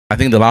I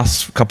think the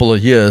last couple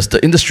of years,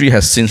 the industry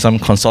has seen some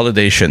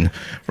consolidation,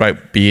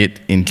 right? Be it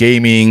in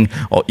gaming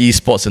or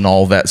esports and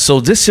all that.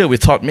 So this year we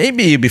thought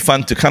maybe it'd be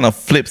fun to kind of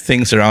flip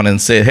things around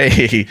and say,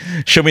 hey,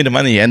 show me the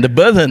money. And the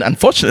burden,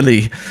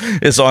 unfortunately,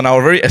 is on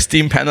our very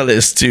esteemed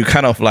panelists to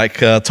kind of like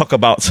talk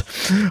about,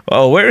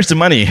 where is the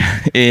money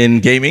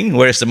in gaming?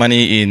 Where is the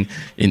money in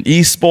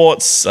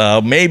esports?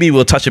 Maybe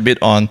we'll touch a bit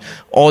on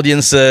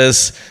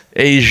audiences,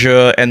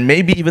 Asia, and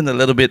maybe even a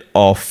little bit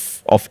of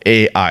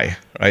AI,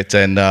 right?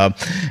 And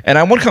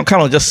I want to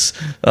kind of just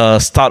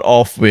start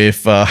off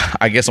with,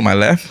 I guess on my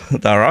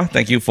left, Dara.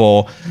 Thank you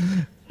for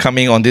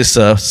coming on this,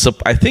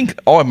 I think,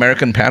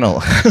 all-American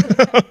panel,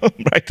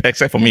 right?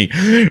 Except for me.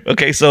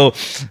 Okay, so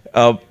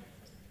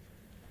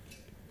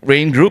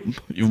Raine Group,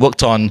 you've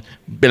worked on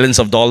billions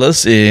of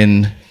dollars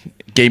in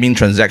gaming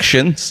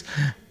transactions.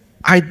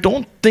 I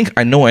don't think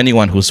I know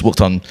anyone who's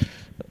worked on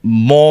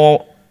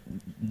more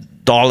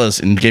dollars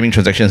in gaming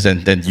transactions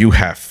than you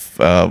have.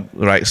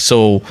 Right,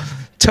 so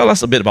tell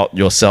us a bit about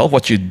yourself,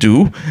 what you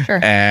do, sure.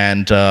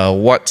 And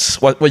what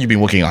you've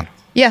been working on.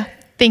 Yeah,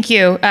 thank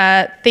you.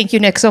 Thank you,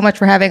 Nick, so much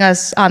for having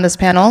us on this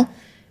panel.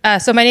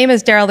 So my name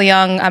is Dara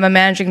Leung. I'm a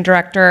managing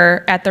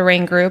director at the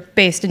Raine Group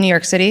based in New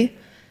York City.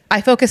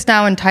 I focus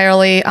now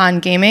entirely on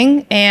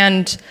gaming,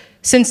 and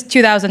since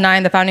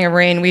 2009, the founding of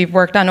Raine, we've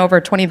worked on over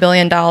 $20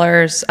 billion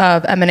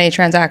of M&A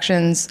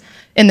transactions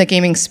in the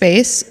gaming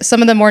space.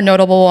 Some of the more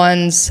notable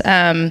ones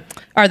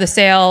are the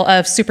sale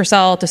of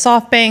Supercell to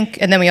SoftBank,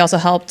 and then we also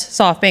helped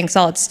SoftBank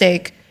sell its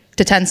stake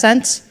to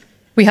Tencent.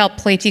 We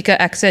helped Playtika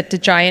exit to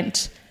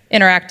Giant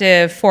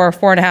Interactive for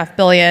 $4.5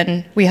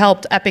 billion. We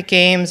helped Epic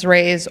Games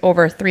raise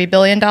over $3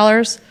 billion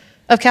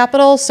of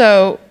capital.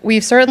 So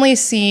we've certainly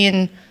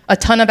seen a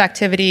ton of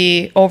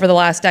activity over the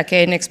last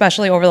decade, and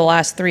especially over the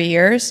last 3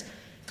 years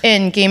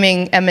in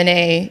gaming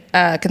M&A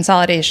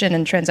consolidation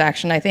and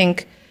transaction. I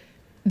think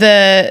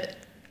the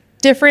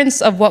difference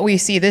of what we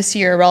see this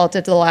year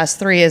relative to the last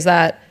three is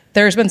that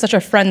there's been such a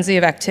frenzy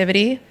of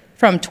activity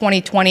from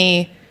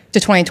 2020 to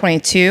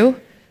 2022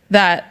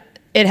 that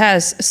it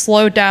has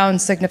slowed down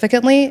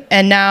significantly.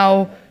 And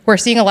now we're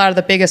seeing a lot of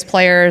the biggest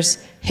players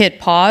hit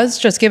pause,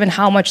 just given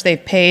how much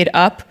they've paid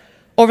up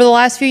over the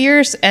last few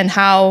years and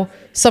how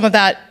some of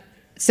that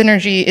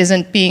synergy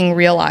isn't being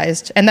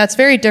realized. And that's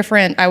very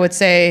different, I would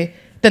say,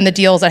 than the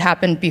deals that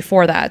happened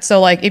before that.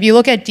 So like if you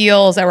look at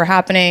deals that were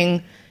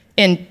happening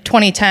in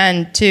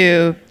 2010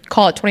 to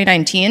call it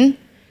 2019,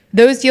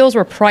 those deals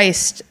were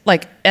priced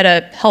like at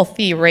a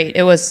healthy rate.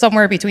 It was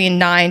somewhere between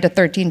 9 to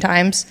 13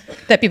 times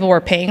that people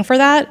were paying for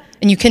that.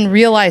 And you can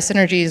realize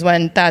synergies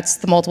when that's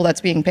the multiple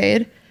that's being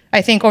paid.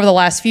 I think over the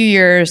last few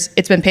years,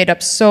 it's been paid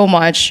up so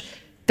much,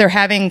 they're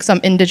having some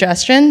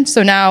indigestion.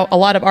 So now a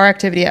lot of our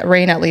activity at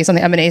Raine, at least on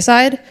the M&A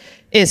side,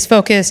 is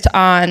focused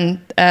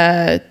on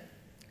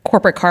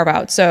corporate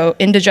carve-out. So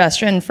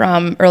indigestion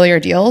from earlier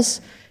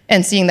deals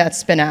and seeing that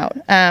spin out.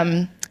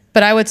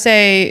 But I would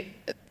say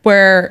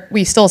where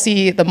we still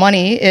see the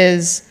money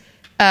is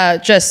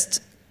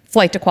just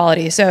flight to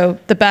quality. So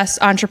the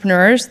best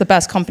entrepreneurs, the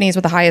best companies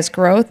with the highest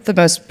growth, the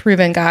most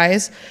proven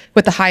guys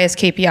with the highest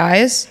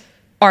KPIs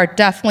are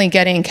definitely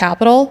getting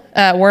capital.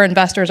 We're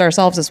investors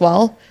ourselves as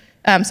well.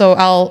 So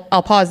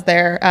I'll pause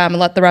there and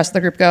let the rest of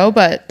the group go,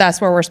 but that's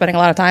where we're spending a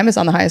lot of time is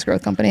on the highest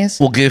growth companies.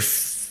 We'll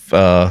give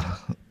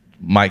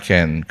Mike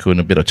and Kun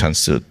a bit of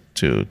chance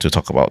to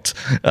talk about.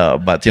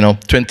 But,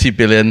 20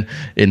 billion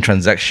in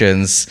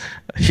transactions,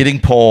 hitting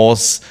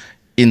pause,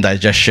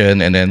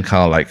 indigestion, and then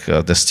kind of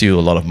like there's still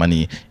a lot of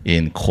money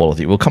in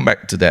quality. We'll come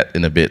back to that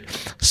in a bit.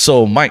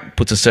 So Mike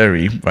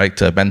Pusateri, right,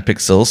 Ben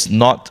Pixels,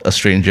 not a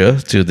stranger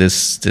to this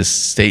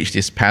stage,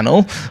 this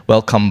panel.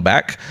 Welcome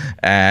back.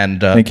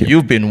 And Thank you.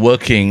 You've been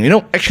working,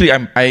 actually I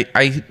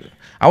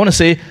want to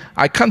say,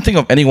 I can't think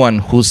of anyone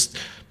who's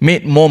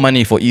made more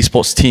money for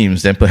esports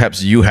teams than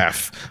perhaps you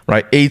have,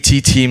 right? 80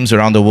 teams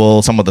around the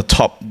world, some of the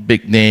top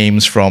big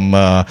names from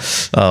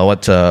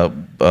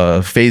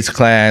FaZe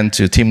Clan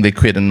to Team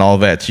Liquid and all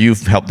that.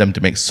 You've helped them to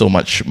make so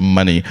much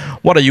money.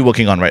 What are you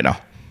working on right now?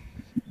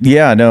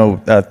 Yeah,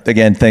 no,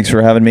 again, thanks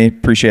for having me.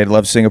 Appreciate it.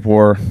 Love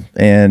Singapore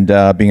and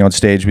being on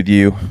stage with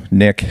you,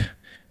 Nick,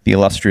 the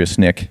illustrious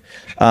Nick.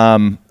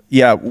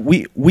 Yeah,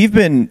 we've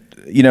been,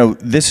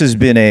 this has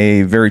been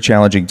a very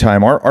challenging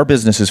time. Our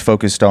business is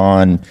focused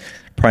on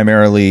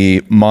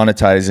primarily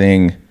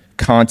monetizing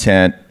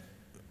content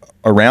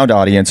around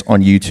audience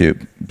on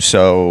YouTube.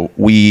 So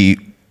we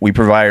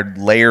provide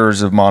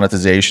layers of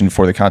monetization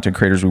for the content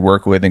creators we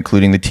work with,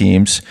 including the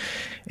teams.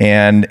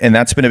 And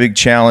that's been a big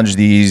challenge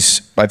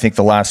I think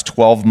the last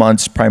 12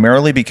 months,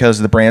 primarily because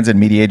the brands and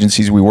media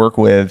agencies we work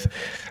with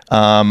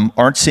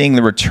aren't seeing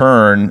the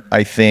return,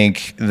 I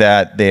think,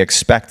 that they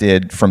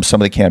expected from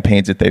some of the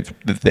campaigns that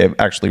they've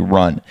actually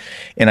run.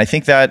 And I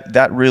think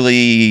that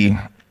really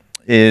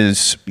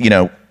is,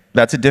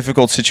 that's a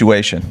difficult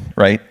situation,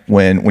 right?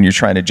 When you're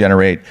trying to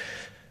generate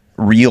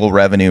real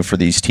revenue for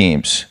these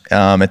teams.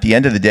 At the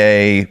end of the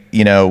day,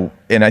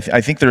 and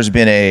I think there's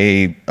been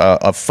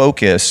a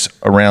focus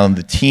around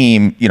the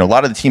team. A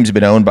lot of the teams have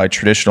been owned by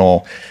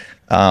traditional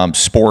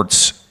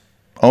sports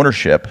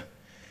ownership.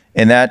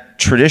 And that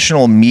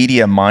traditional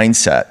media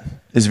mindset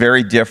is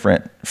very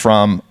different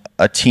from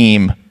a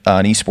team,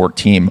 an esport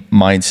team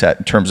mindset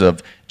in terms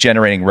of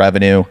generating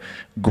revenue,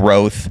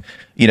 growth.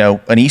 You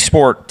know, an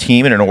esport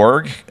team and an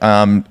org,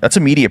 that's a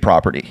media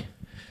property.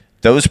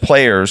 Those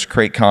players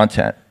create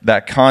content.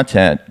 That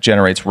content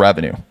generates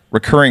revenue,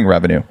 recurring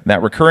revenue. And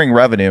that recurring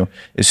revenue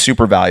is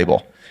super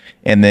valuable.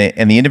 And the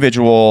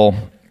individual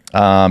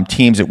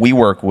teams that we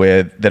work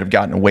with that have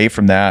gotten away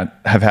from that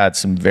have had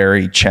some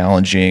very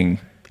challenging,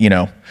 you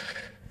know,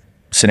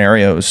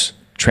 scenarios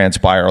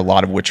transpire, a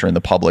lot of which are in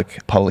the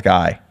public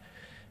eye.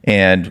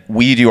 And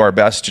we do our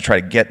best to try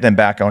to get them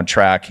back on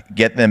track,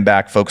 get them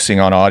back focusing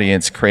on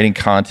audience, creating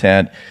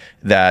content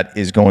that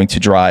is going to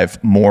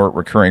drive more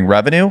recurring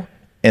revenue,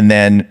 and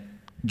then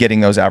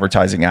getting those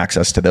advertising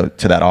access to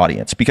that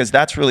audience, because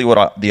that's really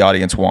what the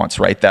audience wants,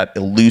 right? That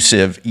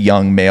elusive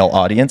young male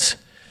audience.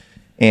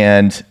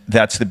 And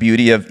that's the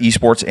beauty of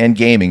esports and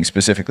gaming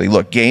specifically.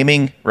 Look,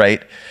 gaming,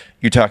 right?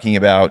 You're talking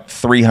about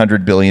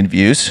 300 billion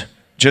views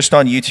just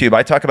on YouTube.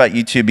 I talk about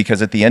YouTube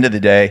because at the end of the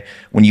day,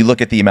 when you look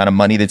at the amount of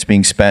money that's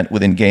being spent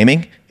within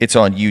gaming, it's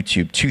on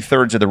YouTube.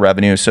 2/3 of the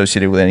revenue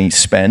associated with any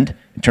spend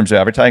in terms of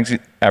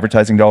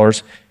advertising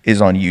dollars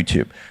is on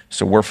YouTube.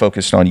 So we're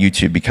focused on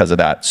YouTube because of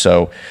that.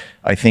 So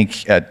I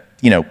think,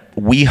 you know,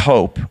 we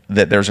hope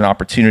that there's an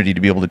opportunity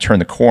to be able to turn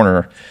the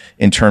corner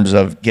in terms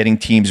of getting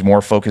teams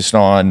more focused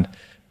on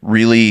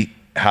really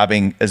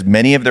having as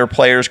many of their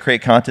players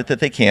create content that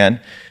they can,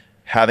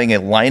 having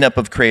a lineup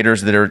of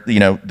creators that are, you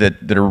know,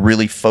 that are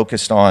really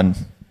focused on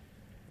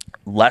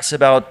less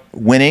about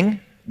winning.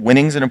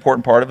 Winning's an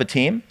important part of a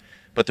team,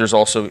 but there's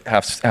also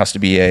has to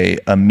be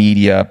a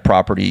media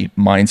property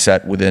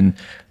mindset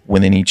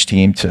within each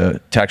team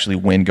to actually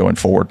win going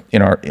forward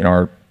in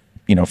our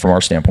you know, from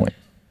our standpoint.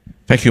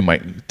 Thank you,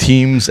 Mike.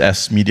 Teams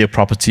as media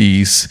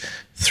properties,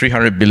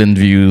 300 billion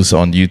views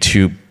on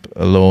YouTube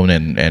alone,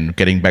 and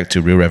getting back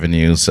to real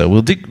revenues.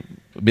 We'll dig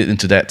a bit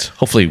into that.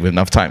 Hopefully we have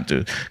enough time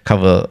to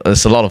cover.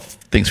 There's a lot of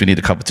things we need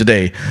to cover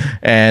today.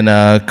 And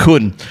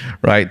Kun,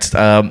 right?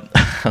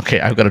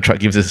 Okay, I've got to try to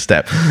give this a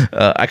step.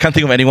 I can't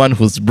think of anyone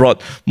who's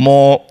brought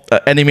more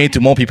anime to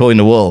more people in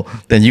the world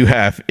than you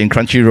have in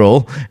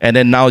Crunchyroll. And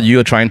then now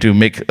you're trying to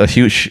make a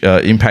huge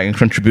impact and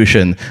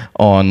contribution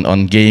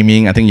on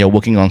gaming. I think you're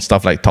working on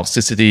stuff like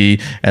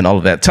toxicity and all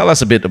of that. Tell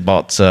us a bit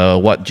about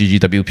what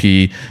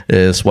GGWP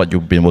is, what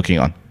you've been working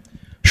on.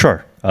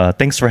 Sure.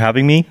 Thanks for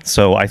having me.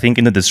 So I think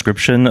in the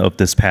description of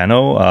this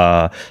panel,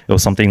 it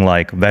was something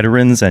like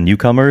veterans and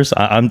newcomers.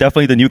 I'm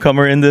definitely the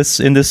newcomer in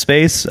this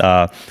space.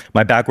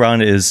 My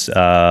background is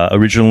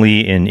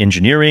originally in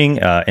engineering,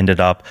 ended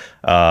up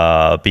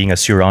being a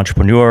serial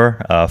entrepreneur,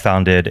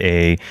 founded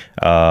a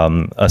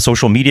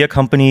social media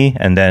company,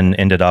 and then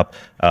ended up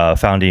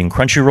founding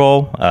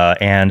Crunchyroll.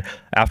 And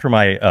after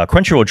my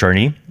Crunchyroll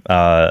journey,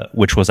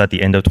 which was at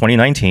the end of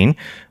 2019,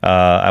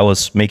 I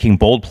was making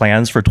bold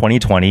plans for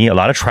 2020, a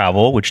lot of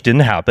travel, which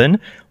didn't happen,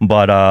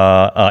 but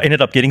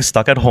ended up getting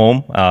stuck at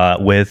home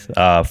with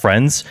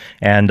friends,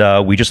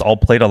 and we just all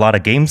played a lot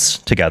of games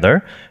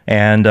together.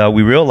 And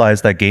we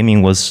realized that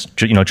gaming was,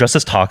 you know, just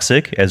as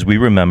toxic as we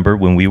remember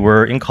when we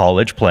were in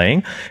college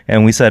playing.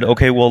 And we said,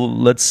 okay, well,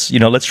 let's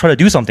try to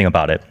do something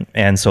about it.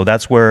 And so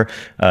that's where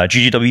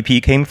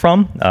GGWP came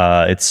from.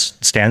 It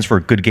stands for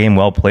Good Game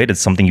Well Played. It's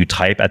something you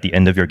type at the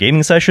end of your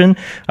gaming session.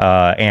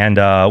 And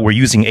we're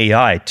using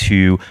AI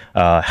to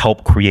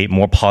help create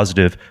more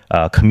positive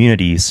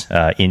communities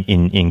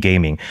in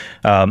gaming.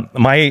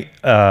 My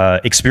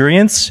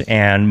experience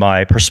and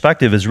my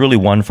perspective is really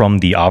one from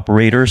the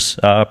operator's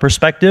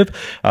perspective.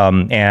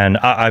 And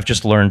I've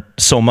just learned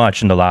so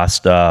much in the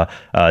last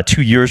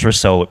 2 years or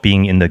so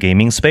being in the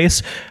gaming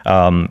space.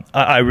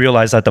 I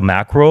realized that the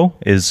macro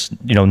is,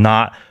 you know,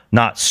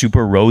 not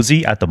super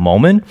rosy at the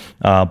moment,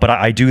 but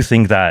I do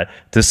think that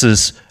this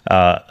is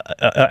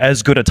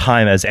as good a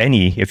time as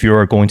any if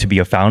you're going to be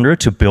a founder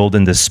to build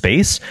in this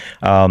space.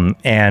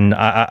 And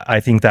I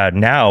think that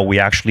now we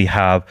actually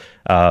have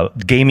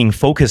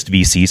gaming-focused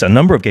VCs, a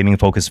number of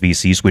gaming-focused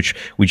VCs, which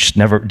we just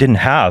didn't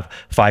have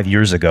 5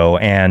 years ago,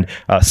 and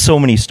so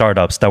many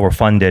startups that were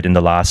funded in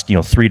the last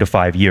 3 to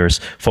 5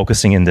 years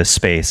focusing in this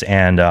space.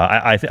 And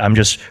I'm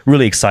just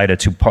really excited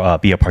to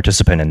be a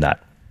participant in that.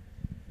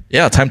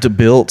 Yeah, time to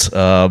build.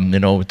 You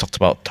know, we talked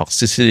about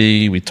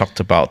toxicity. We talked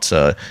about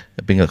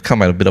being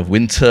kind of a bit of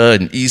winter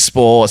in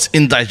esports,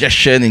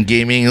 indigestion in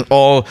gaming,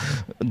 all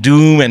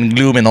doom and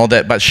gloom and all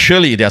that. But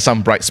surely there are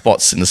some bright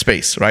spots in the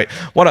space, right?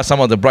 What are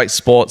some of the bright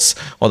spots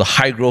or the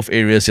high growth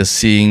areas you're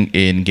seeing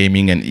in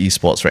gaming and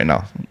esports right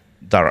now?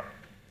 Dara.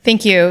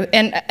 Thank you.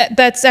 And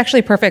that's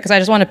actually perfect because I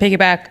just want to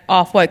piggyback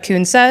off what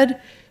Kun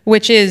said,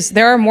 which is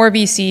there are more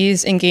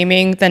VCs in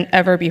gaming than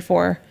ever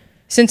before.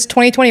 Since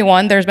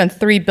 2021, there's been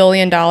 $3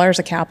 billion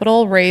of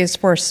capital raised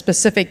for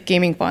specific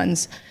gaming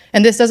funds.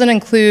 And this doesn't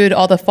include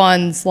all the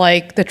funds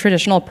like the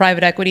traditional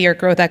private equity or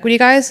growth equity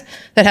guys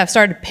that have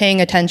started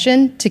paying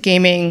attention to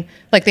gaming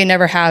like they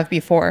never have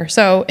before.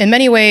 So in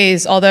many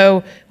ways,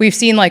 although we've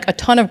seen like a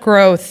ton of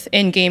growth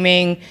in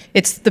gaming,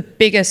 it's the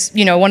biggest,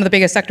 one of the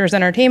biggest sectors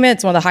in entertainment,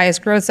 it's one of the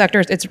highest growth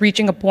sectors. It's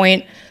reaching a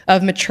point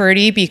of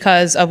maturity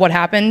because of what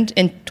happened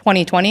in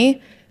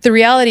 2020. The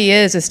reality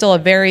is it's still a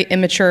very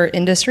immature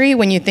industry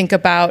when you think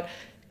about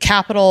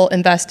capital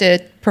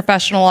invested,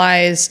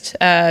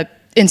 professionalized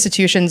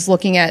institutions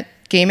looking at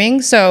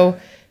gaming. So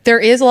there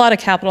is a lot of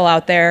capital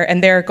out there,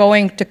 and they're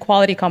going to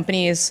quality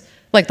companies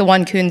like the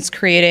one Kun's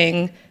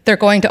creating. They're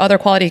going to other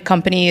quality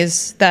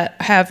companies that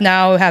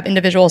now have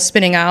individuals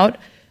spinning out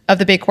of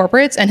the big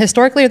corporates. And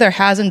historically, there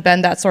hasn't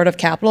been that sort of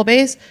capital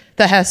base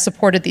that has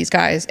supported these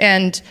guys.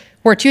 And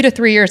we're 2 to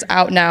 3 years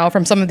out now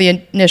from some of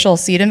the initial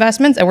seed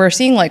investments, and we're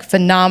seeing like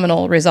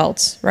phenomenal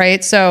results,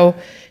 right? So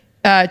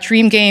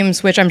Dream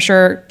Games, which I'm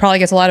sure probably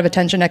gets a lot of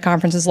attention at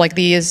conferences like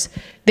these,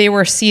 they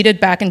were seeded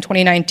back in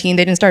 2019.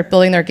 They didn't start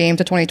building their game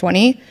to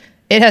 2020.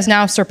 It has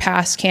now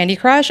surpassed Candy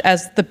Crush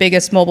as the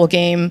biggest mobile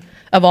game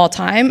of all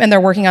time, and they're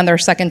working on their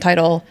second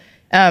title.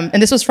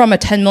 And this was from a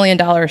 $10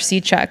 million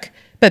seed check.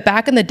 But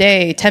back in the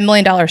day, $10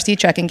 million seed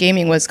check in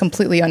gaming was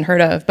completely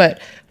unheard of.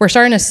 But we're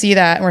starting to see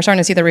that, and we're starting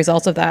to see the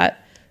results of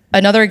that.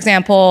 Another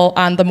example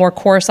on the more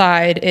core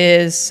side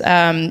is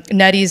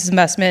Netty's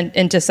investment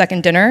into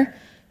Second Dinner.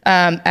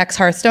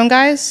 Ex-Hearthstone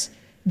guys.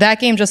 That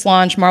game just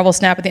launched, Marvel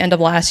Snap, at the end of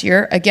last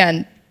year.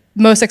 Again,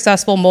 most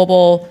successful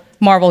mobile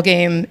Marvel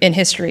game in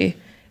history.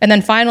 And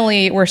then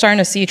finally, we're starting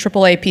to see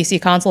AAA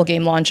PC console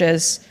game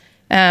launches.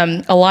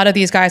 A lot of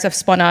these guys have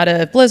spun out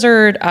of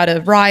Blizzard, out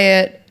of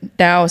Riot,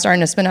 now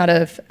starting to spin out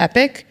of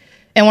Epic.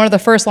 And one of the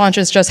first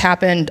launches just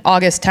happened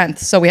August 10th.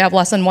 So we have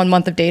less than 1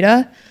 month of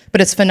data,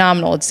 but it's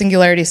phenomenal. It's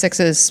Singularity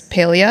 6's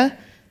Palia.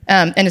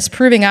 And it's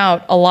proving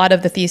out a lot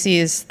of the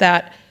theses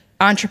that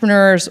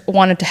entrepreneurs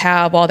wanted to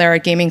have while they're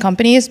at gaming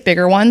companies,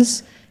 bigger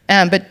ones,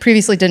 but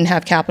previously didn't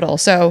have capital.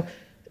 So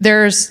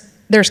there's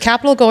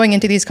capital going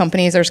into these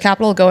companies, there's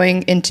capital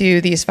going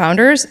into these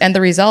founders, and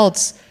the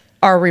results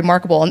are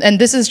remarkable. And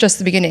this is just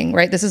the beginning,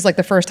 right? This is like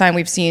the first time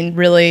we've seen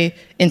really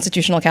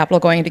institutional capital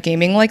going into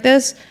gaming like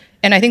this.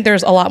 And I think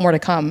there's a lot more to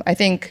come. I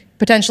think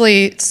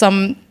potentially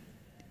some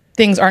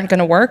things aren't going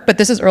to work, but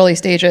this is early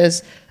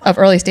stages of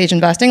early stage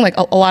investing. Like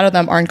a lot of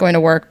them aren't going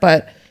to work,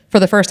 but for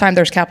the first time,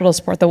 there's capital to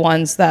support the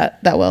ones that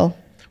will.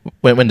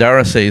 When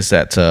Dara says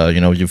that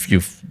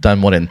you've done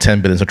more than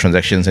 10 billion of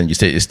transactions, and you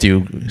say it's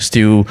still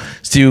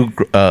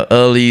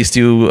early,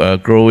 still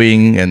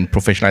growing and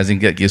professionalizing,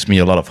 that gives me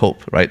a lot of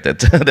hope, right? That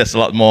there's a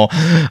lot more.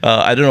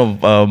 I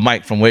don't know,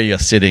 Mike, from where you're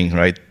sitting,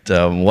 right?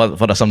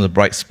 What are some of the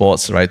bright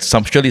spots, right?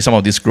 Surely some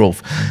of this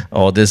growth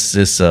or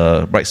this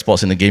bright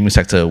spots in the gaming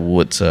sector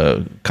would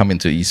come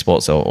into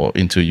esports or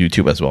into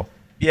YouTube as well.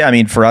 Yeah, I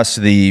mean, for us,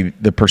 the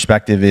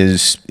perspective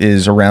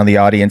is around the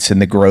audience and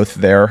the growth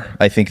there.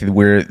 I think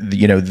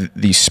that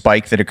the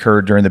spike that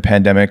occurred during the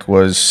pandemic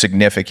was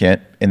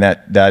significant, and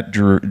that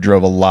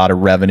drove a lot of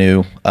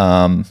revenue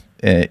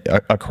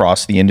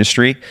across the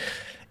industry.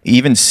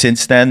 Even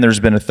since then,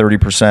 there's been a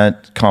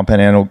 30%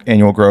 compound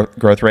annual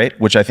growth rate,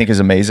 which I think is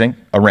amazing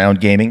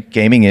around gaming.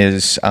 Gaming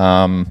is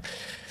on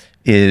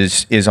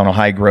a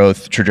high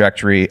growth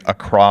trajectory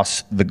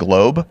across the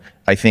globe.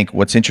 I think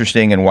what's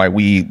interesting and why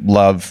we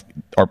love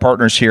our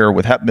partners here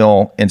with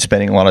HepMill and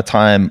spending a lot of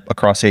time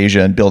across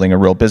Asia and building a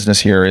real business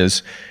here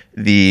is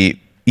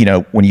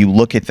when you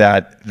look at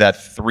that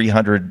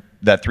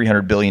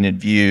 300 billion in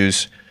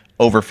views,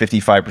 over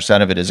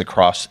 55% of it is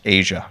across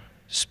Asia,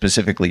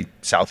 specifically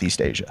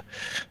Southeast Asia.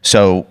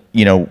 So,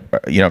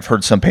 I've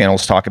heard some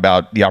panels talk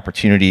about the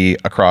opportunity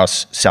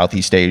across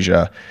Southeast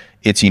Asia.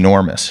 It's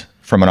enormous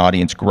from an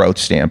audience growth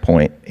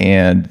standpoint.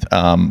 And,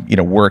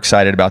 we're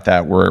excited about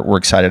that. We're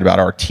excited about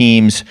our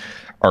teams,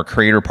 our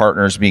creator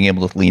partners being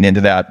able to lean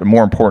into that, but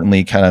more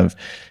importantly, kind of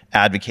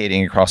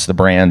advocating across the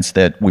brands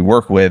that we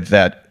work with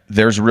that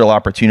there's real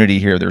opportunity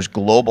here. There's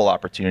global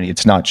opportunity.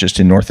 It's not just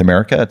in North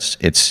America.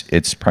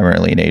 It's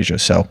primarily in Asia.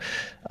 So,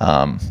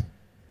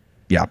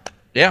 yeah.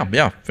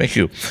 Yeah. Thank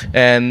you.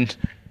 And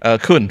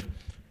Kun,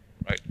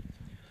 right?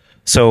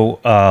 So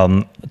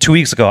 2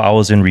 weeks ago, I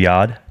was in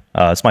Riyadh.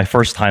 It's my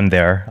first time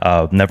there.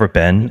 Never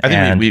been.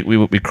 I think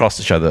we crossed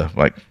each other,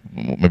 like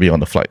maybe on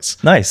the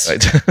flights. Nice.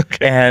 Right?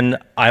 Okay. And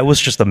I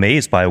was just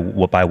amazed by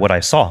what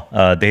I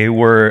saw. They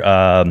were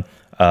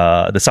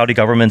the Saudi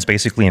government's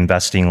basically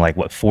investing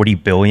like 40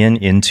 billion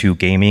into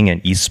gaming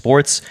and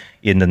esports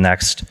in the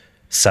next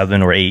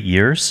 7 or 8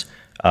 years.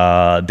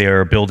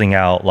 They're building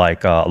out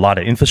like a lot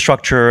of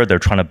infrastructure. They're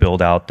trying to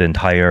build out the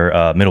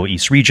entire Middle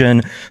East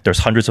region. There's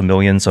hundreds of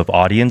millions of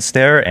audience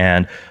there,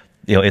 and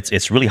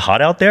it's really hot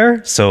out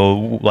there.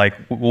 So like,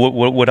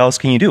 what else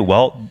can you do?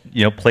 Well,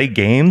 play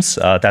games.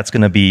 That's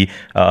going to be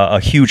a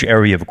huge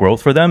area of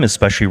growth for them,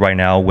 especially right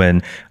now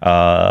when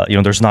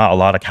there's not a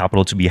lot of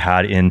capital to be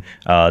had in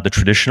the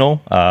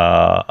traditional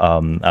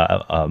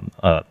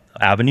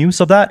avenues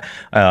of that.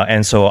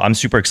 And so I'm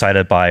super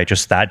excited by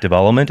just that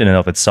development in and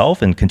of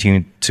itself, and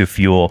continue to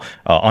fuel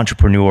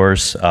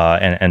entrepreneurs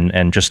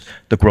and just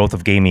the growth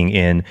of gaming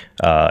in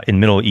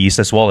Middle East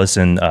as well as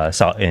in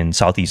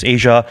Southeast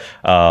Asia.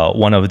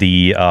 One of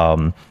the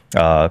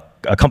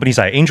companies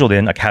I angeled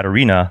in,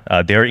 Katarina,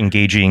 they're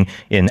engaging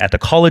at the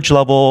college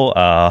level.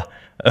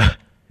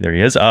 There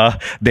he is.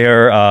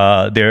 They're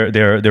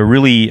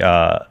really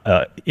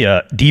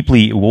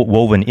deeply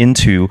woven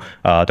into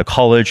the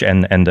college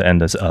and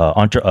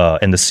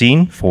the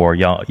scene for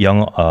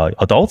young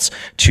adults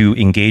to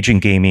engage in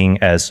gaming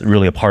as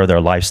really a part of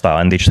their lifestyle.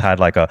 And they just had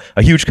like a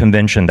huge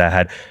convention that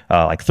had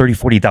like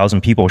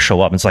 40,000 people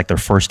show up. It's like their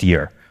first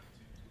year.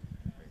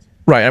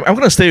 Right, I'm going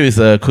to stay with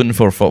Kun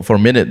for a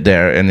minute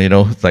there, and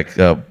like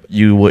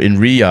you were in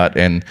Riyadh,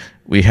 and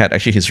we had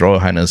actually His Royal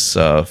Highness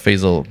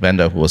Faisal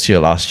Bender, who was here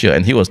last year,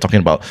 and he was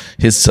talking about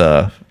his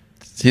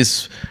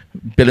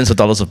billions of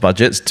dollars of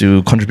budgets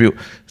to contribute,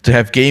 to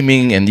have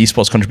gaming and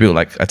esports contribute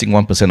like I think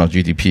 1% of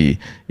GDP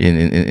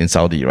in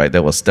Saudi, right?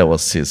 That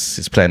was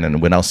his plan,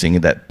 and we're now seeing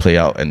that play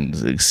out,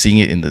 and seeing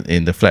it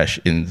in the flesh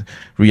in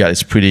Riyadh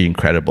is pretty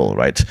incredible,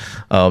 right?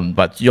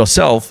 But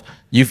yourself,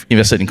 you've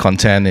invested in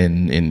content,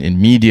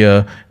 in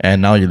media,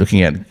 and now you're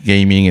looking at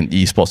gaming and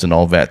esports and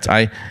all that.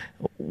 I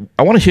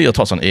want to hear your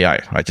thoughts on AI,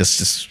 right?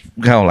 Just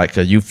kind of like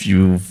have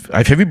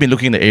you been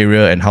looking in the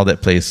area and how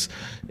that plays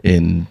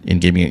in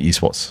gaming and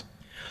esports?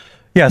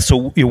 Yeah,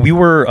 so we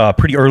were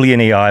pretty early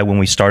in AI when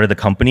we started the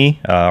company.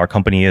 Our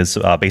company is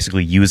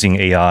basically using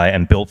AI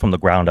and built from the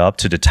ground up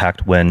to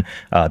detect when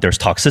there's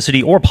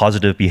toxicity or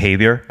positive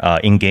behavior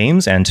in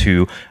games, and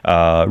to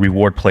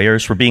reward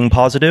players for being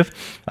positive.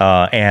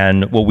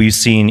 And what we've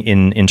seen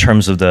in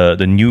terms of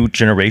the new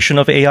generation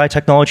of AI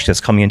technology that's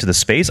coming into the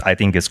space, I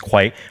think is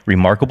quite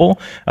remarkable.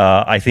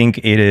 I think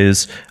it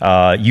is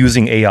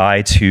using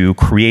AI to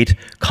create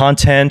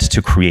content,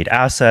 to create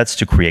assets,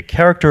 to create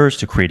characters,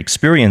 to create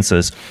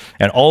experiences.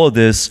 And all of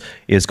this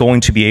is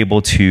going to be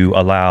able to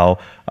allow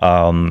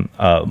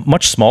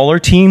much smaller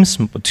teams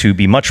to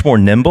be much more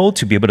nimble,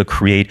 to be able to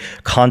create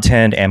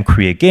content and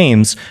create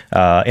games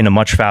in a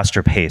much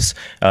faster pace.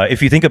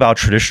 If you think about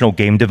traditional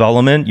game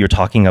development, you're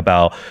talking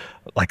about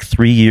like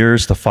 3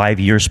 years to 5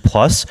 years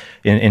plus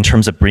in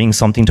terms of bringing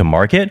something to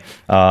market,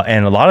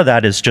 and a lot of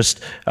that is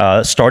just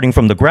starting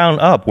from the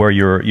ground up, where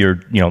you're I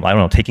don't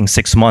know, taking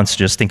 6 months to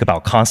just think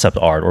about concept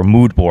art or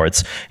mood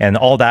boards, and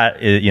all that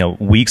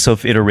weeks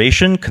of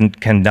iteration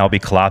can now be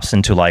collapsed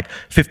into like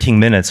 15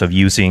 minutes of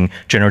using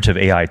generative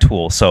AI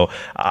tools. So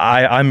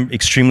I'm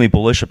extremely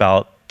bullish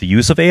about the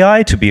use of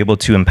AI to be able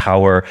to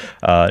empower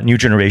new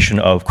generation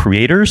of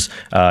creators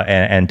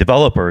and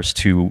developers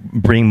to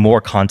bring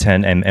more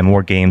content and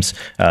more games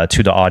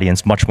to the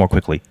audience much more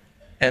quickly.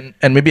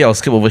 And maybe I'll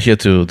skip over here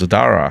to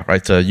Dara,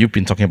 right? You've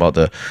been talking about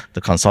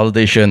the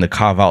consolidation, the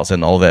carve-outs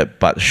and all that,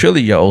 but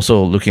surely you're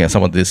also looking at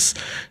some of these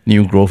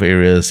new growth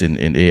areas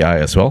in AI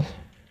as well?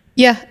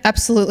 Yeah,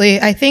 absolutely.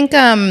 I think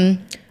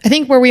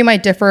where we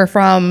might differ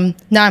from,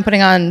 now I'm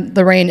putting on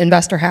the Raine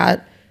investor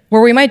hat,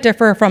 where we might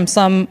differ from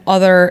some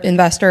other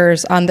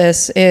investors on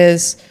this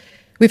is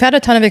we've had a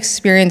ton of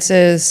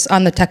experiences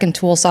on the tech and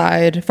tool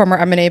side from our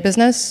M&A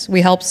business.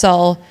 We helped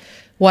sell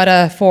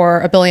Weta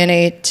for $1.8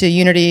 billion to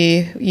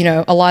Unity.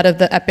 A lot of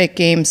the Epic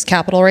Games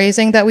capital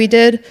raising that we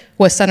did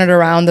was centered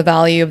around the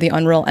value of the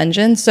Unreal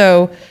Engine.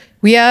 So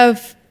we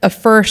have a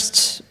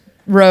first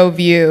row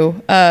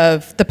view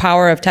of the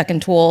power of tech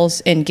and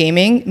tools in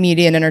gaming,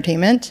 media, and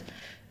entertainment.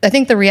 I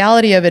think the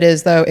reality of it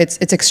is, though, it's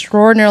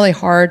extraordinarily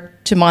hard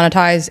to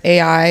monetize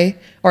AI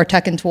or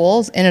tech and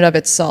tools in and of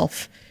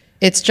itself.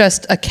 It's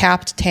just a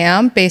capped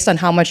TAM based on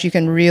how much you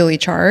can really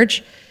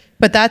charge.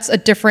 But that's a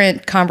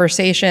different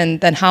conversation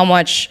than how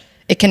much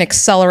it can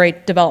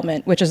accelerate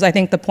development, which is, I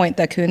think, the point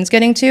that Kun's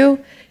getting to,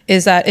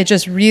 is that it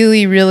just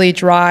really, really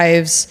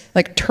drives,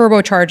 like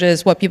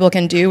turbocharges what people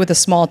can do with a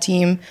small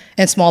team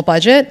and small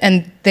budget.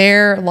 And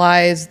there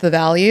lies the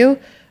value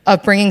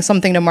of bringing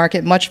something to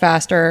market much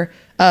faster,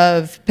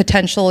 of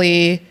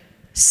potentially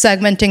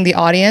segmenting the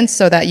audience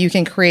so that you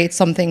can create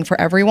something for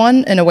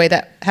everyone in a way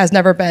that has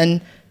never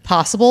been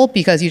possible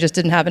because you just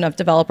didn't have enough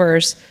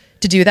developers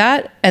to do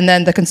that. And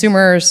then the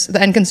consumers, the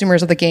end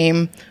consumers of the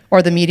game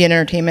or the media and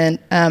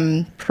entertainment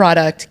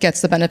product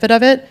gets the benefit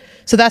of it.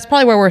 So that's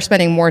probably where we're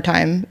spending more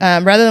time.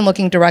 Rather than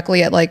looking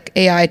directly at like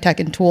AI tech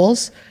and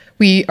tools,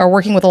 we are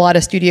working with a lot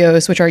of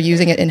studios which are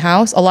using it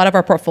in-house. A lot of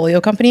our portfolio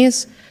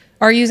companies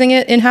are using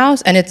it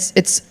in-house, and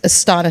it's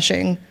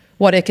astonishing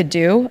what it could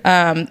do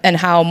and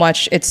how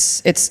much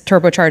it's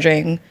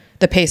turbocharging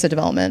the pace of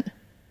development.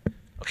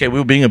 Okay, we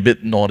were being a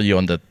bit naughty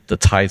on the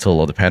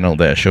title of the panel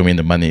there, Show Me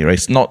the Money, right?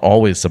 It's not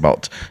always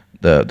about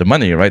the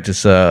money, right?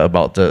 It's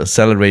about the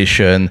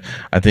acceleration.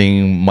 I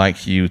think,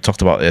 Mike, you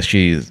talked about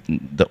actually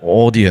the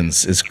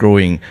audience is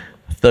growing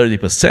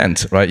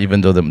 30%, right?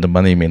 Even though the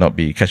money may not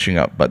be catching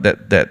up, but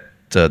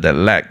that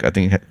lag, I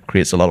think,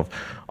 creates a lot of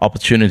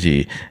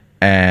opportunity.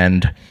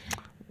 And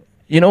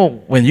You know,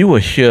 when you were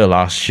here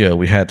last year,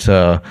 we had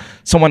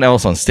someone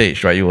else on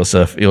stage, right? It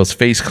was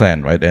Face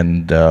Clan, right?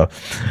 And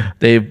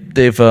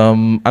they've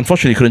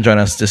unfortunately couldn't join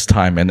us this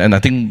time, and I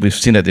think we've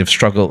seen that they've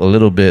struggled a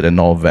little bit and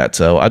all of that.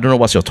 So I don't know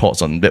what's your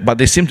thoughts on that, but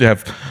they seem to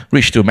have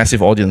reached to a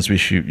massive audience,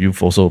 which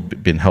you've also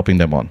been helping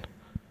them on.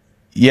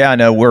 Yeah,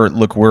 no, we're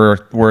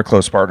a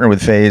close partner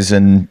with FaZe,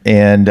 and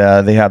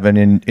they have an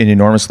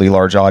enormously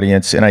large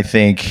audience, and I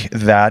think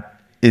that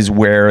is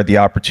where the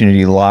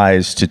opportunity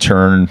lies to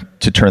turn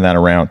that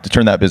around, to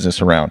turn that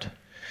business around.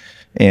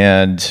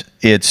 And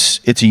it's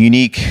a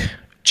unique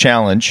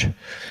challenge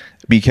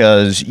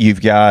because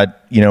you've got,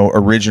 you know,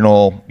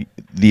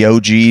 the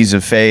OGs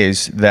of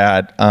FaZe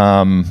that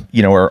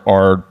you know,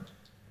 are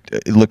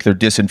look, they're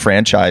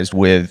disenfranchised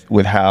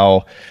with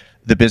how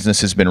the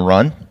business has been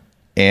run.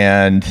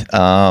 And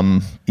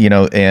you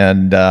know,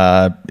 and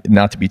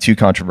not to be too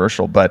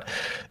controversial, but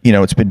you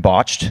know, it's been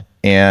botched,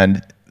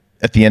 and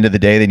at the end of the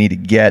day, they need to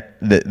get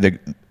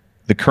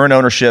the current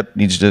ownership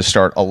needs to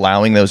start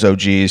allowing those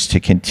OGs to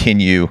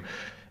continue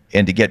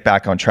and to get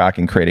back on track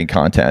in creating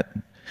content.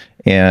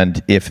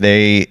 And if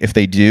they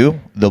do,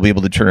 they'll be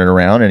able to turn it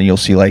around, and you'll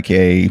see like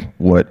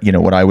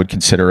what I would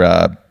consider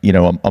a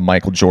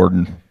Michael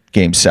Jordan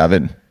Game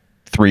 7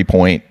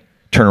 3-point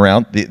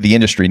turnaround. The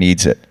industry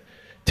needs it,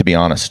 to be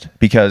honest,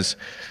 because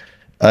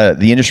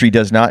the industry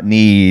does not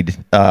need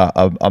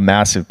a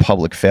massive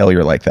public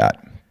failure like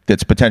that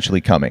that's potentially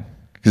coming.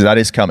 Because that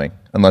is coming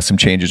unless some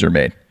changes are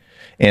made.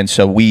 And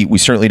so we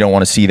certainly don't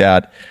want to see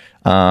that.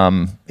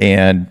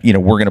 And you know,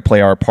 we're going to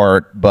play our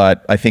part,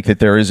 but I think that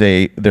there's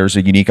a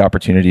unique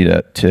opportunity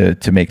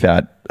to make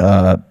that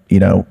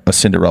you know, a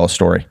Cinderella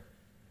story.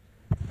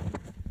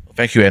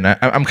 Thank you. And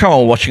I'm kind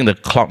of watching the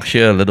clock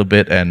here a little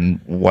bit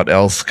and what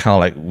else kind of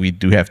like we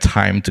do have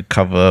time to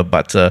cover.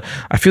 But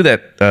I feel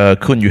that,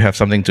 Kun, you have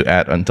something to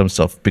add in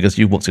terms of, because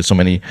you work with so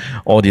many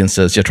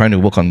audiences, you're trying to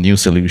work on new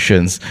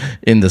solutions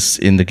in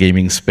the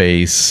gaming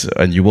space,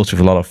 and you worked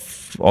with a lot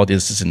of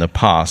audiences in the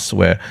past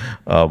where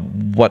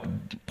what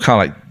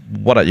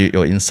are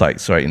your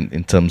insights, right,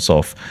 in terms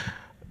of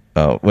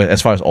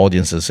as far as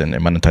audiences and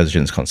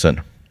monetization is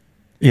concerned?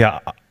 Yeah,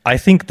 I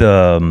think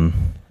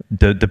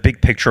the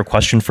big picture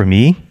question for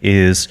me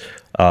is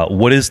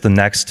what is the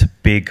next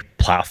big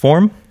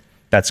platform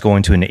that's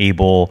going to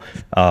enable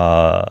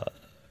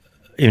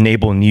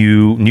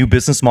new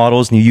business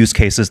models, new use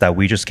cases that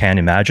we just can't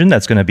imagine.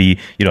 That's going to be,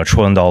 you know, $1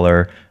 trillion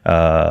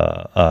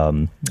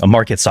a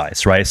market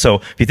size, right? So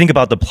if you think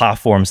about the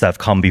platforms that have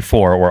come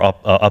before or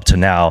up to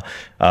now,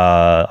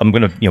 I'm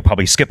going to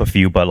probably skip a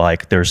few, but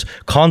like there's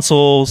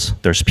consoles,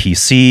 there's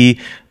PC,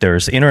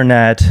 there's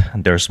internet,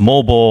 there's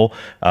mobile,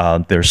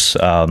 there's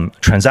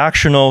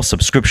transactional,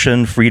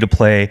 subscription, free to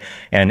play,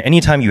 and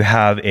anytime you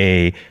have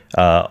a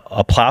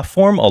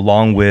platform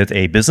along with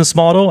a business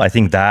model, I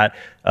think that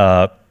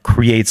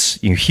creates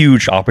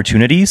huge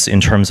opportunities in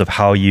terms of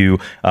how you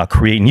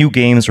create new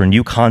games or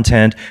new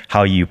content,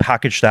 how you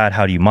package that,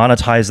 how do you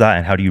monetize that,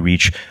 and how do you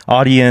reach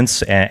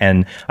audience.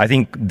 And I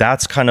think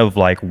that's kind of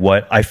like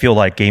what I feel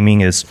like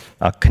gaming is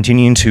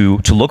continuing to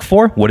look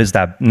for. What is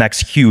that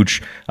next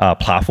huge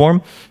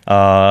platform?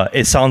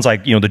 It sounds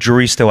like the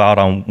jury's still out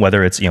on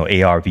whether it's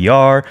AR,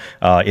 VR.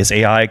 Is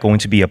AI going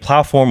to be a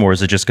platform, or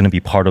is it just going to be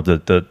part of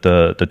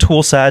the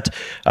tool set?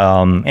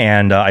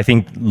 And I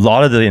think a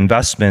lot of the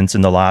investments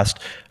in the last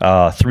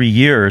 3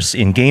 years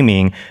in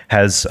gaming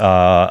has,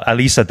 at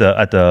least at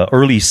the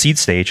early seed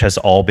stage, has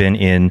all been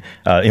in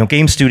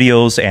game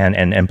studios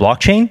and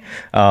blockchain.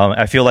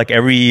 I feel like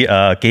every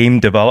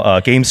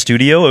game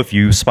studio, if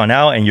you spun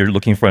out and you're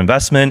looking for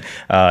investment,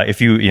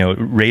 if you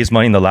raise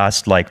money in the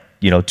last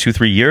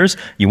 2-3 years,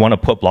 you want to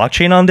put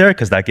blockchain on there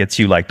because that gets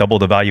you like double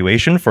the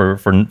valuation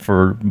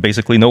for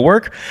basically no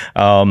work.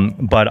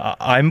 But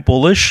I'm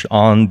bullish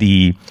on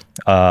the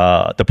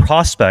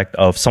prospect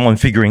of someone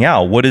figuring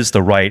out what is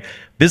the right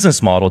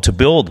business model to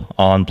build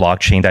on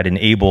blockchain that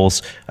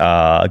enables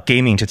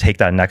gaming to take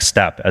that next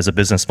step as a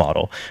business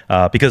model.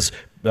 Because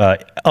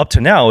up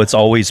to now, it's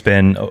always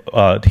been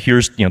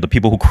here's the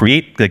people who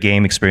create the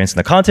game experience and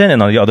the content,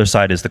 and on the other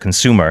side is the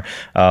consumer.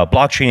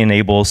 Blockchain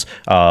enables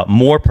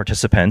more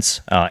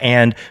participants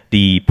and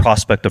the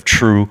prospect of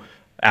true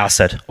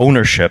asset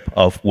ownership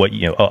of what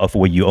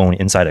you own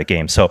inside a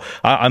game. So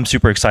I'm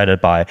super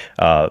excited by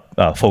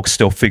folks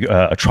still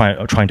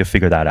trying to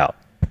figure that out.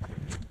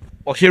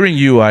 Well, hearing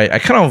you, I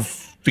kind of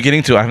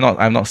beginning to.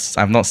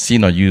 I've not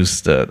seen or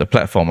used the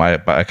platform.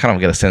 But I kind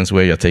of get a sense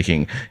where you're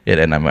taking it,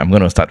 and I'm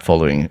going to start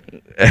following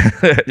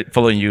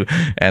you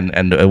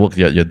and the work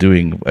you're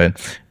doing.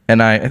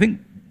 And I think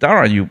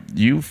Dara,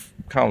 you've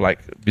kind of like,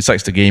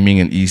 besides the gaming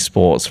and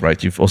esports,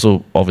 right? You've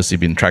also obviously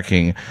been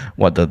tracking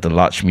what the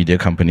large media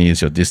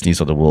companies, your Disneys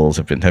of the world,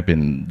 have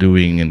been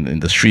doing in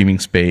the streaming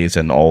space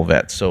and all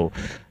that. So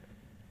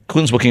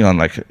Kun's working on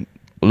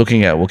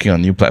working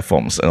on new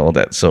platforms and all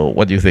that. So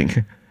what do you think?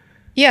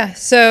 Yeah,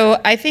 so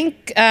I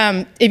think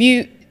I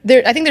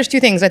think there's two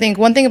things. I think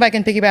one thing, if I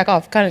can piggyback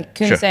off kind of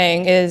Kun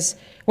saying, is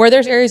where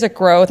there's areas of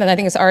growth, and I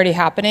think it's already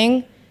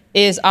happening,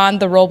 is on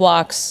the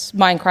Roblox,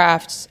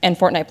 Minecraft, and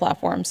Fortnite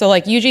platform. So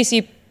like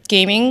UGC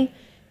gaming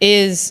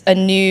is a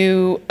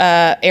new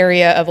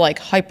area of like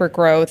hyper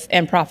growth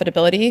and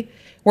profitability.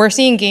 We're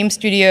seeing game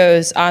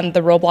studios on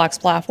the Roblox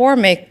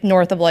platform make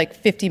north of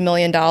like $50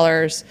 million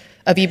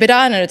of EBITDA,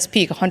 and at its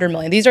peak, 100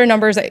 million. These are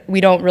numbers that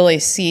we don't really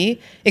see,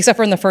 except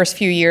for in the first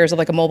few years of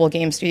like a mobile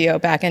game studio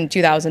back in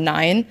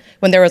 2009,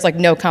 when there was like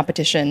no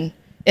competition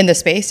in the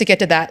space to get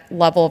to that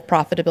level of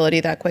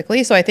profitability that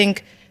quickly. So I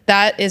think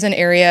that is an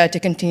area to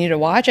continue to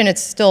watch, and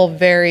it's still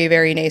very,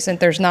 very nascent.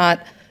 There's no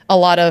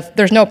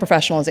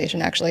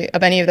professionalization actually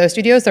of any of those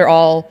studios. They're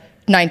all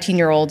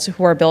 19-year-olds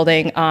who are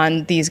building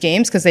on these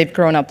games because they've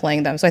grown up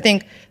playing them. So I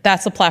think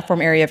that's the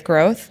platform area of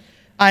growth.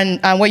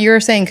 On what you were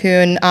saying,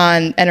 Kun,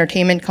 on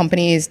entertainment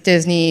companies,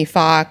 Disney,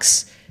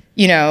 Fox,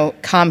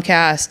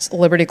 Comcast,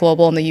 Liberty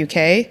Global in the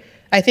UK,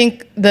 I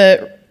think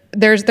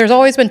there's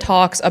always been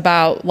talks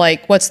about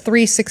like what's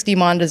 360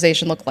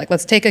 monetization look like.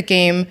 Let's take a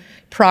game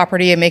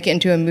property and make it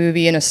into a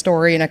movie and a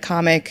story and a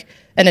comic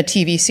and a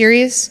TV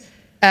series.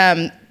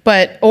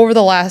 But over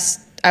the last,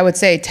 I would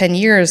say, 10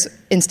 years,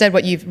 instead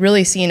what you've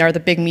really seen are the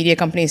big media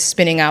companies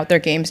spinning out their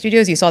game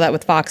studios. You saw that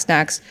with Fox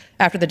Next.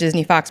 After the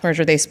Disney-Fox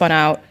merger, they spun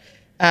out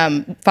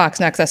Fox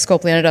Next that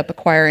Scopely ended up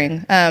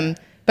acquiring.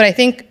 But I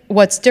think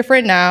what's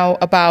different now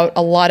about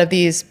a lot of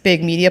these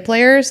big media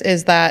players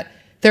is that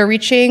they're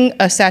reaching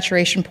a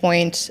saturation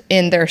point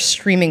in their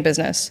streaming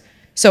business.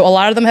 So a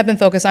lot of them have been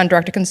focused on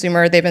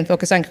direct-to-consumer. They've been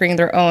focused on creating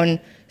their own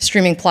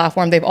streaming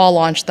platform. They've all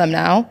launched them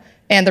now.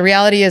 And the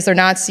reality is they're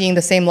not seeing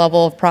the same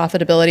level of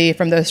profitability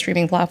from those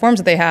streaming platforms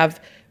that they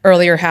have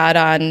earlier had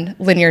on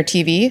linear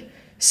TV.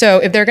 So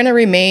if they're going to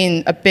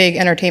remain a big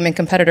entertainment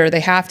competitor,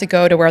 they have to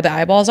go to where the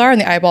eyeballs are, and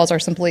the eyeballs are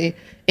simply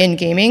in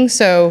gaming.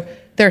 So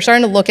they're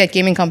starting to look at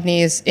gaming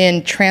companies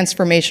in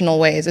transformational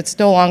ways. It's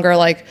no longer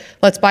like,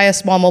 let's buy a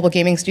small mobile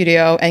gaming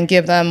studio and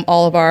give them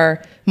all of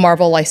our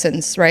Marvel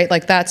license, right?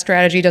 Like that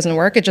strategy doesn't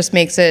work. It just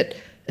makes it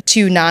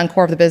too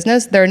non-core of the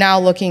business. They're now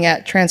looking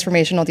at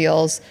transformational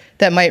deals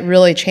that might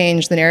really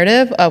change the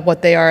narrative of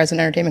what they are as an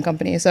entertainment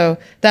company. So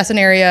that's an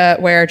area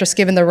where, just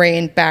given the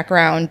Raine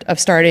background of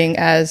starting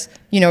as,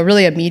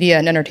 really a media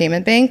and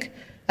entertainment bank,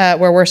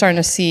 where we're starting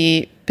to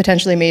see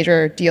potentially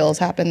major deals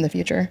happen in the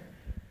future.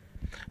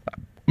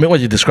 I mean,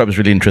 what you described is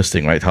really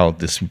interesting, right? How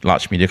these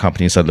large media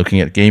companies are looking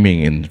at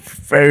gaming in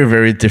very,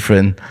 very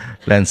different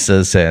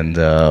lenses, and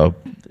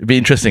it'd be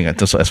interesting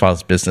as far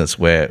as business,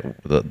 where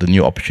the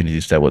new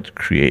opportunities that would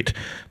create.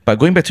 But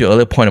going back to your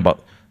earlier point about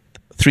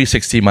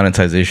 360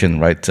 monetization,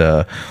 right?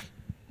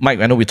 Mike,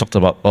 I know we talked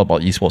about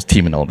esports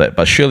team and all that,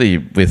 but surely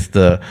with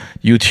the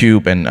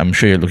YouTube, and I'm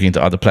sure you're looking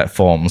into other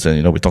platforms,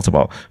 and we talked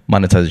about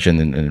monetization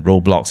in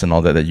Roblox and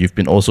all that, that you've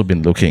also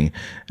been looking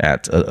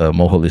at a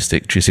more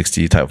holistic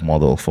 360 type of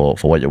model for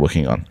what you're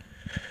working on.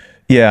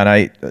 Yeah, and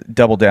I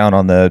double down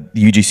on the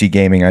UGC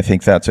gaming. I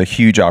think that's a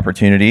huge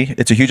opportunity.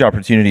 It's a huge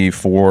opportunity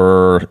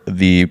for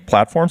the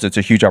platforms. It's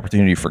a huge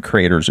opportunity for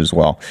creators as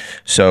well.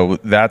 So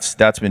that's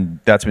been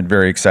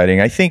very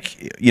exciting. I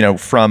think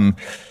from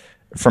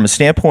a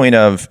standpoint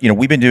of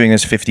we've been doing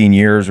this 15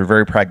 years. We're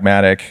very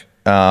pragmatic.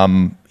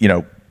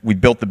 We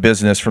built the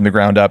business from the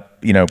ground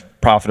up.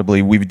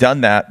 Profitably. We've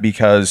done that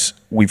because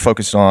we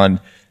focused on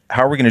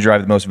how are we going to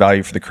drive the most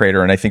value for the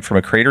creator? And I think from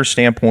a creator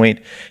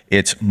standpoint,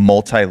 it's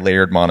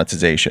multi-layered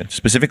monetization,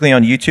 specifically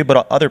on YouTube, but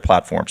on other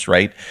platforms,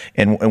 right?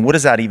 And what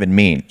does that even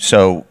mean?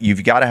 So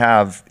you've got to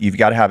have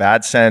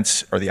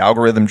AdSense or the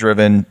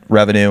algorithm-driven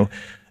revenue.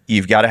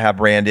 You've got to have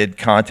branded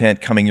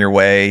content coming your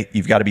way.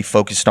 You've got to be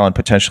focused on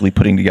potentially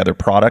putting together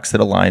products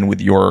that align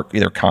with your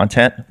either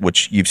content,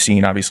 which you've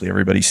seen. Obviously,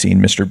 everybody's seen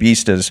Mr.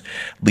 Beast as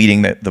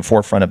leading the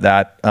forefront of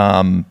that.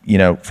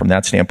 From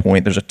that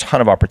standpoint, there's a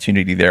ton of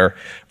opportunity there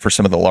for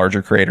some of the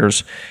larger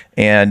creators.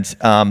 And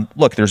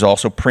look, there's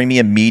also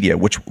premium media,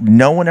 which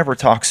no one ever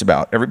talks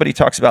about. Everybody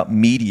talks about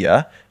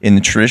media in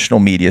the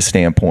traditional media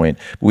standpoint,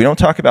 but we don't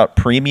talk about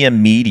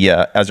premium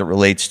media as it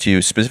relates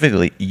to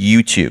specifically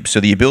YouTube. So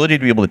the ability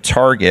to be able to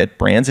target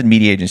brands and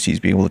media agencies,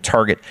 being able to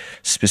target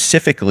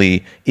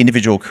specifically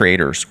individual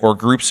creators or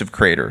groups of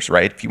creators,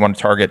 right? If you want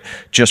to target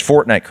just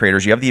Fortnite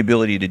creators, you have the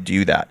ability to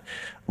do that.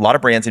 A lot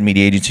of brands and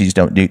media agencies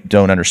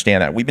don't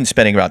understand that. We've been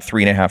spending about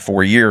 3.5,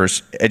 4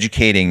 years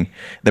educating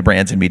the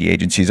brands and media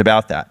agencies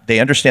about that. They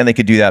understand they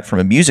could do that from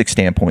a music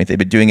standpoint. They've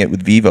been doing it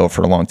with Vivo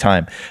for a long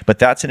time. But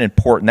that's that's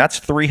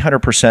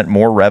 300%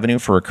 more revenue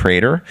for a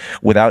creator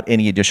without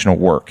any additional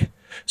work.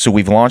 So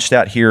we've launched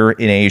that here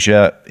in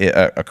Asia,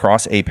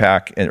 across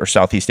APAC or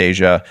Southeast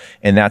Asia,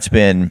 and that's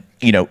been,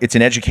 it's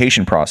an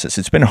education process.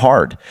 It's been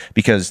hard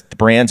because the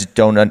brands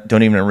don't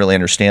even really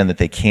understand that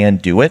they can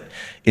do it.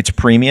 It's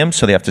premium,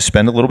 so they have to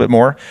spend a little bit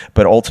more,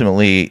 but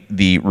ultimately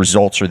the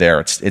results are there.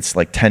 It's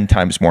like 10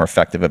 times more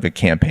effective of a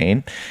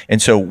campaign. And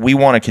so we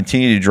want to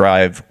continue to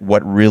drive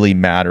what really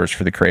matters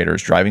for the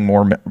creators, driving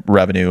more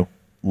revenue,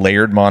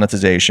 layered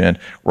monetization.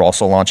 We're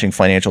also launching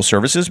financial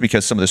services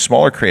because some of the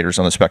smaller creators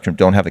on the spectrum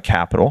don't have the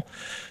capital.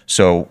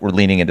 So we're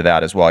leaning into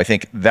that as well. I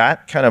think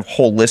that kind of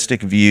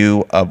holistic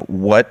view of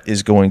what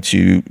is going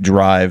to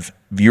drive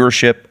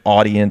viewership,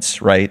 audience,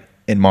 right,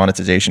 and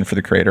monetization for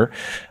the creator,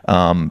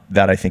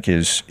 that I think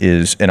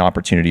is an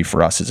opportunity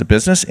for us as a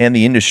business and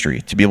the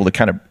industry to be able to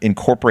kind of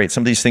incorporate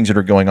some of these things that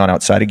are going on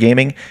outside of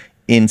gaming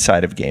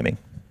inside of gaming.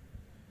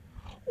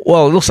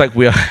 Well, it looks like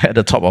we are at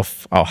the top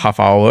of our half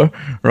hour,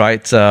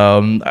 right?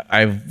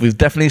 We've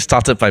definitely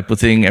started by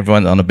putting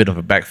everyone on a bit of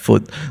a back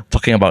foot,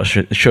 talking about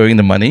showing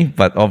the money,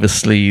 but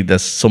obviously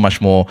there's so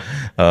much more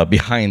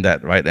behind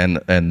that, right?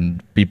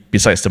 And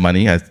besides the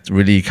money, I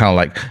really kind of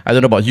like, I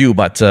don't know about you,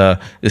 but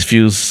it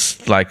feels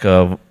like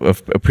a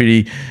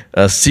pretty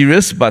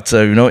serious, but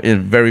a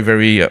very,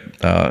 very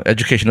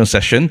educational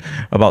session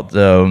about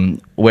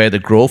where the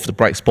growth, the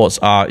bright spots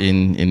are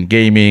in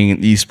gaming, in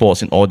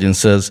esports, in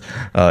audiences,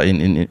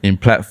 in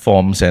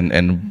platforms,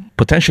 and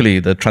potentially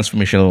the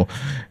transformational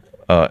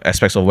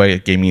aspects of where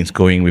gaming is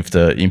going with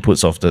the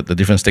inputs of the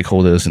different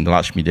stakeholders in the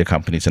large media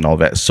companies and all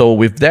that. So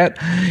with that,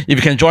 if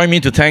you can join me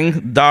to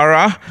thank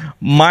Dara,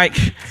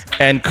 Mike,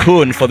 and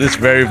Kun for this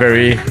very,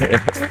 very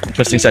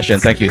interesting session.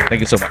 Thank you.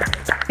 Thank you so much.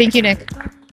 Thank you, Nick.